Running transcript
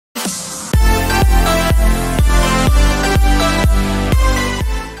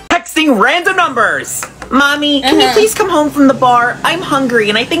Texting random numbers. Mommy, can you please come home from the bar? I'm hungry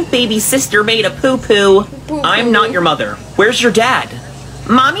and I think baby sister made a poo-poo. I'm not your mother. Where's your dad?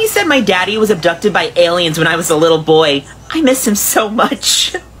 Mommy said my daddy was abducted by aliens when I was a little boy. I miss him so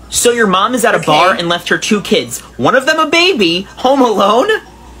much. So your mom is at a bar and left her 2 kids. One of them a baby, home alone?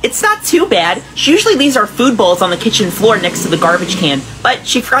 It's not too bad. She usually leaves our food bowls on the kitchen floor next to the garbage can, but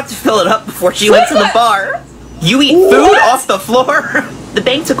she forgot to fill it up before she went to the bar. You eat food off the floor? The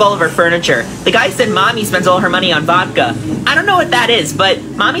bank took all of our furniture. The guy said Mommy spends all her money on vodka. I don't know what that is, but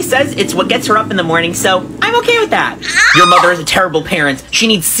Mommy says it's what gets her up in the morning, so I'm okay with that. Your mother is a terrible parent. She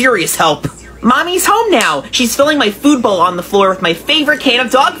needs serious help. Mommy's home now. She's filling my food bowl on the floor with my favorite can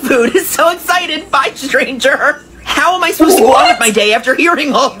of dog food. So excited. Bye, stranger. How am I supposed to go on with my day after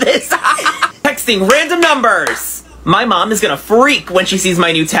hearing all this? Texting random numbers. My mom is gonna freak when she sees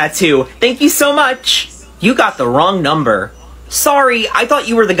my new tattoo. Thank you so much. You got the wrong number. Sorry, I thought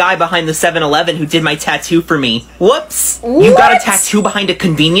you were the guy behind the 7-Eleven who did my tattoo for me. Whoops. What? You got a tattoo behind a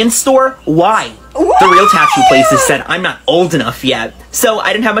convenience store? Why? What? The real tattoo places said I'm not old enough yet, so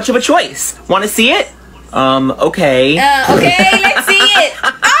I didn't have much of a choice. Want to see it? Okay. Okay, let's see it.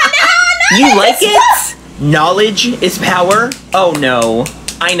 Oh, no! You like it? Knowledge is power? Oh, no.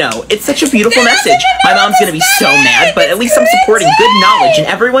 I know. It's such a beautiful message. My mom's gonna be so mad, but at least I'm supporting good knowledge in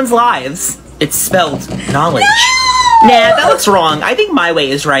everyone's lives. It's spelled knowledge. Nah, that looks wrong. I think my way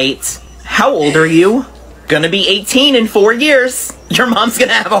is right. How old are you? Gonna be 18 in 4 years. Your mom's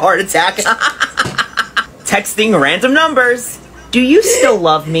gonna have a heart attack. Texting random numbers. Do you still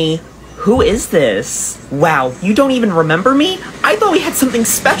love me? Who is this? Wow, you don't even remember me? I thought we had something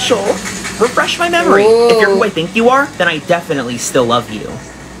special. Refresh my memory. If you're who I think you are, then I definitely still love you.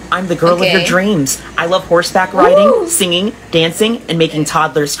 I'm the girl of your dreams. I love horseback riding, singing, dancing, and making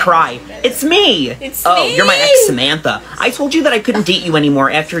toddlers cry. It's me! Oh, you're my ex Samantha. I told you that I couldn't date you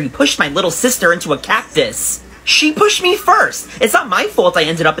anymore after you pushed my little sister into a cactus. She pushed me first. It's not my fault I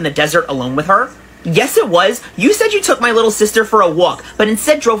ended up in the desert alone with her. Yes, it was. You said you took my little sister for a walk, but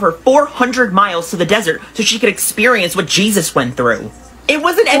instead drove her 400 miles to the desert so she could experience what Jesus went through. It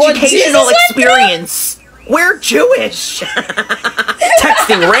was an educational experience. We're Jewish.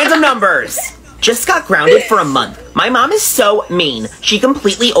 Texting random numbers. Just got grounded for a month. My mom is so mean. She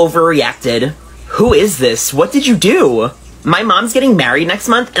completely overreacted. Who is this? What did you do? My mom's getting married next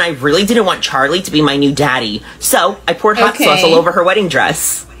month, and I really didn't want Charlie to be my new daddy. So I poured hot sauce all over her wedding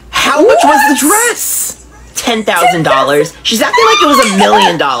dress. How much was the dress? $10,000. She's acting like it was $1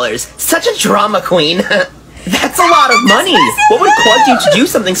 million. Such a drama queen. That's a lot of money. What would cause you to do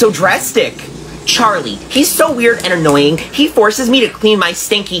something so drastic? Charlie, he's so weird and annoying. He forces me to clean my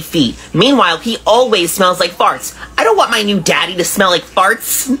stinky feet. Meanwhile, he always smells like farts. I don't want my new daddy to smell like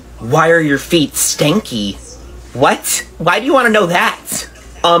farts. Why are your feet stinky? What? Why do you want to know that?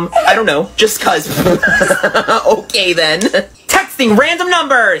 I don't know. Just cuz. Okay then. Texting random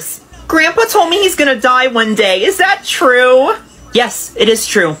numbers. Grandpa told me he's gonna die one day. Is that true? Yes, it is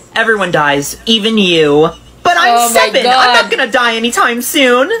true. Everyone dies. Even you. But I'm 7. I'm not gonna die anytime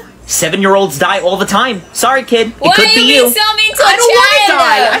soon. 7-year-olds die all the time. Sorry, kid. It could be you. I don't want to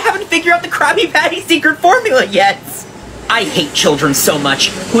die. I haven't figured out the Krabby Patty secret formula yet. I hate children so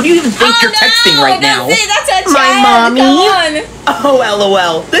much. Who do you even think you're texting right now? That's a child. My mommy. Come on. Oh,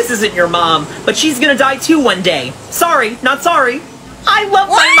 LOL. This isn't your mom, but she's gonna die too one day. Sorry, not sorry. I love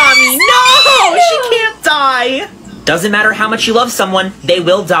my mommy. No, she can't die. Doesn't matter how much you love someone, they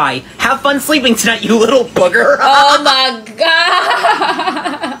will die. Have fun sleeping tonight, you little booger. Oh my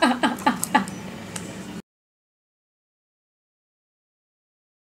god.